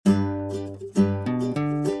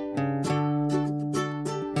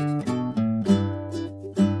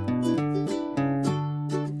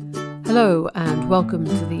Hello and welcome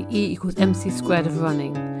to the E equals MC squared of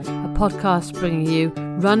running, a podcast bringing you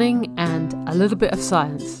running and a little bit of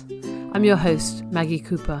science. I'm your host, Maggie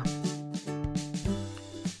Cooper.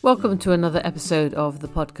 Welcome to another episode of the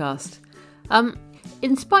podcast.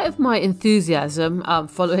 In spite of my enthusiasm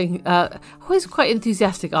following, I'm always quite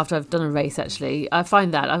enthusiastic after I've done a race actually. I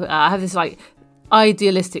find that I have this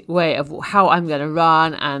idealistic way of how I'm going to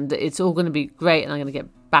run and it's all going to be great and I'm going to get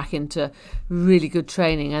back into really good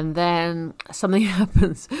training, and then something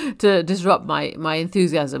happens to disrupt my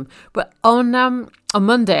enthusiasm. But on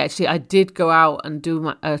Monday, actually, I did go out and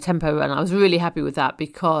do a tempo run. I was really happy with that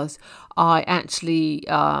because I actually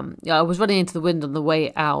I was running into the wind on the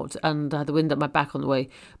way out and the wind at my back on the way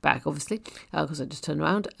back, obviously, because I just turned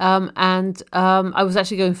around. I was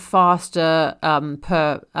actually going faster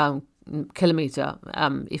per kilometre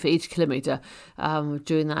for each kilometre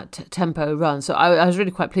during that tempo run, so I was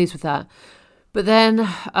really quite pleased with that. But then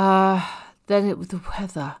it was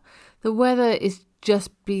the weather is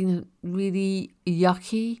just been really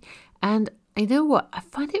yucky, and you know what, I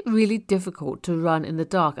find it really difficult to run in the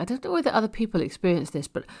dark. I don't know whether other people experience this,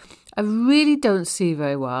 but I really don't see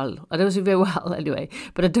very well. I don't see very well anyway,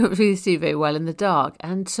 but I don't really see very well in the dark,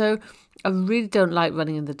 and so I really don't like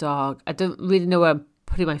running in the dark. I don't really know where I'm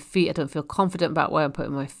putting my feet. I don't feel confident about where I'm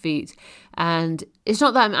putting my feet, and it's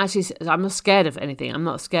not that I'm not scared of anything. I'm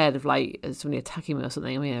not scared of somebody attacking me or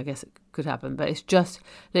something. I mean, I guess it could happen, but it's just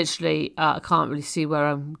literally I can't really see where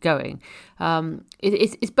I'm going.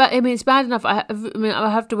 It's bad. I mean, it's bad enough. I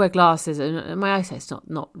have to wear glasses, and my eyesight's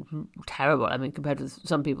not terrible. I mean, compared with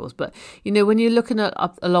some people's, but you know, when you're looking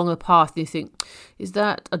up along the path, you think, is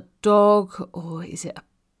that a dog or is it a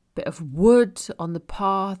bit of wood on the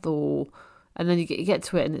path, or? And then you get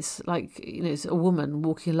to it and it's like, you know, it's a woman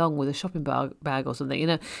walking along with a shopping bag or something, you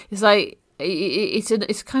know. It's like,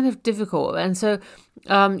 it's kind of difficult. And so,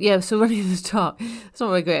 so running in the dark, it's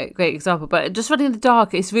not a great example, but just running in the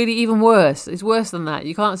dark, it's really even worse. It's worse than that.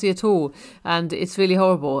 You can't see at all. And it's really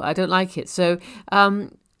horrible. I don't like it. So I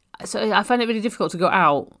find it really difficult to go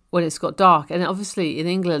out when it's got dark. And obviously in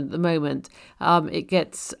England at the moment, it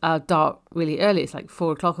gets dark really early. It's like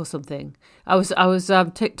 4 o'clock or something. I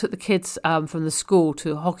took the kids from the school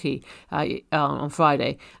to hockey on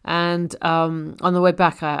Friday, and on the way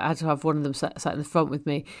back I had to have one of them sat in the front with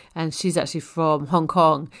me, and she's actually from Hong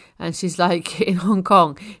Kong, and she's like, in Hong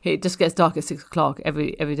Kong it just gets dark at 6 o'clock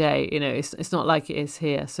every day. You know, it's not like it is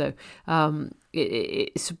here. So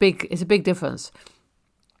it's a big difference.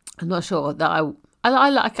 I'm not sure that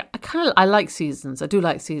I like seasons. I do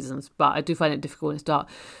like seasons, but I do find it difficult when it's dark.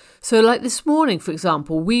 So like this morning, for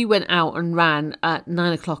example, we went out and ran at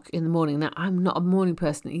 9 o'clock in the morning. Now, I'm not a morning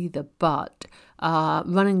person either, but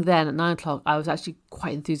running then at 9 o'clock, I was actually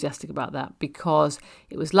quite enthusiastic about that because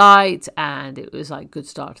it was light and it was like good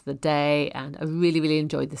start to the day, and I really, really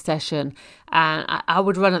enjoyed the session. And I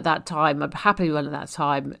would run at that time. I'd happily run at that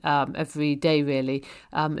time every day, really,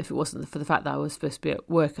 if it wasn't for the fact that I was supposed to be at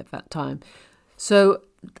work at that time. So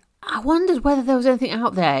I wondered whether there was anything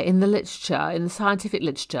out there in the literature, in the scientific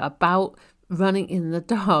literature, about running in the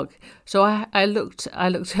dark. So I looked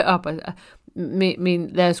it up. I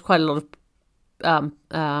mean, there's quite a lot of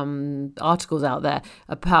articles out there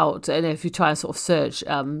about, you know, if you try and sort of search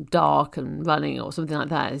dark and running or something like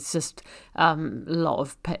that, it's just a lot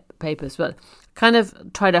of papers, but kind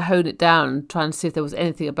of try to hone it down and try and see if there was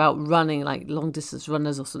anything about running, like long distance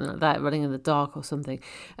runners or something like that, running in the dark or something.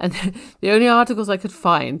 And the only articles I could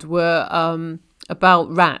find were about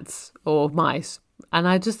rats or mice, and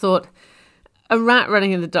I just thought, a rat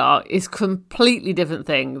running in the dark is a completely different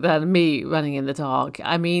thing than me running in the dark.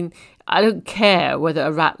 I mean, I don't care whether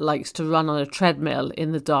a rat likes to run on a treadmill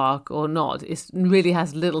in the dark or not. It really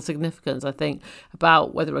has little significance, I think,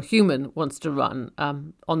 about whether a human wants to run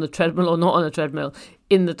on the treadmill or not on a treadmill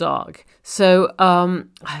in the dark. So I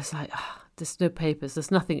was like, there's no papers,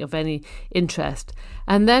 there's nothing of any interest.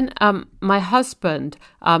 And then my husband,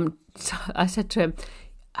 I said to him,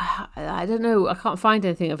 I don't know, I can't find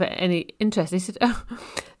anything of any interest. He said,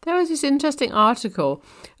 there was this interesting article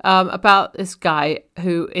about this guy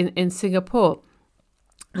who in Singapore,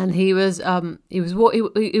 and he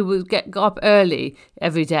would get up early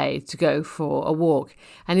every day to go for a walk,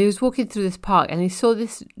 and he was walking through this park, and he saw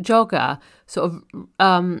this jogger sort of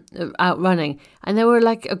out running, and there were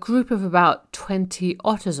like a group of about 20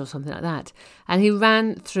 otters or something like that, and he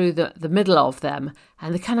ran through the middle of them,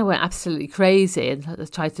 and they kind of went absolutely crazy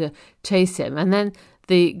and tried to chase him, and then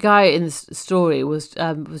the guy in the story was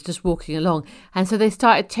just walking along, and so they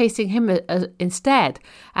started chasing him instead,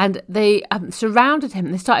 and they surrounded him.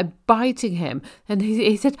 And they started biting him, and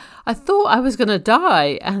he said, "I thought I was going to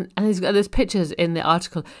die." And there's pictures in the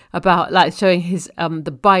article about like showing his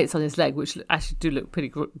the bites on his leg, which actually do look pretty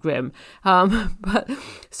grim. But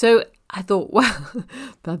so I thought, well,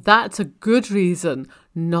 that's a good reason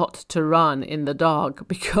not to run in the dark,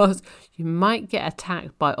 because you might get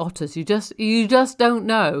attacked by otters. You just don't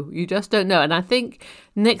know. You just don't know. And I think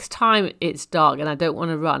next time it's dark and I don't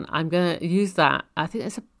want to run, I'm going to use that. I think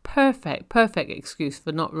that's a perfect excuse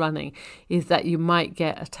for not running, is that you might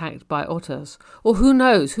get attacked by otters, or who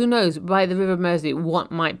knows by the River Mersey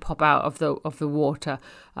what might pop out of the water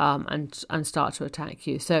and start to attack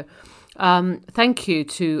you. So thank you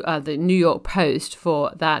to the New York Post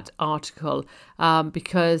for that article,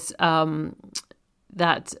 because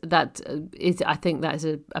that is, I think that is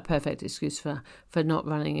a perfect excuse for not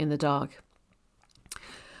running in the dark.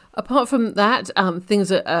 Apart from that,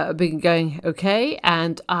 things are been going okay,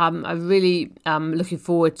 and I'm really looking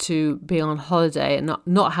forward to being on holiday and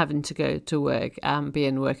not having to go to work, be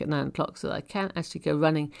in work at 9 o'clock, so that I can actually go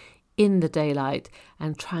running in the daylight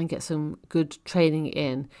and try and get some good training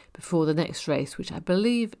in before the next race, which I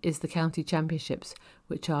believe is the county championships,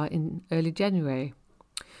 which are in early January.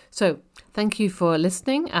 So thank you for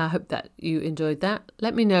listening. I hope that you enjoyed that.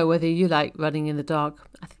 Let me know whether you like running in the dark.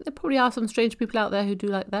 I think there probably are some strange people out there who do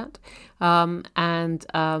like that. Have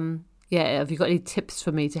you got any tips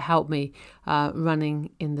for me to help me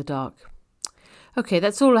running in the dark? Okay,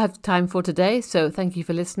 that's all I have time for today. So thank you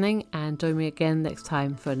for listening, and join me again next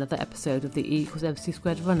time for another episode of the E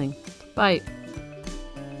 =MC² running. Bye.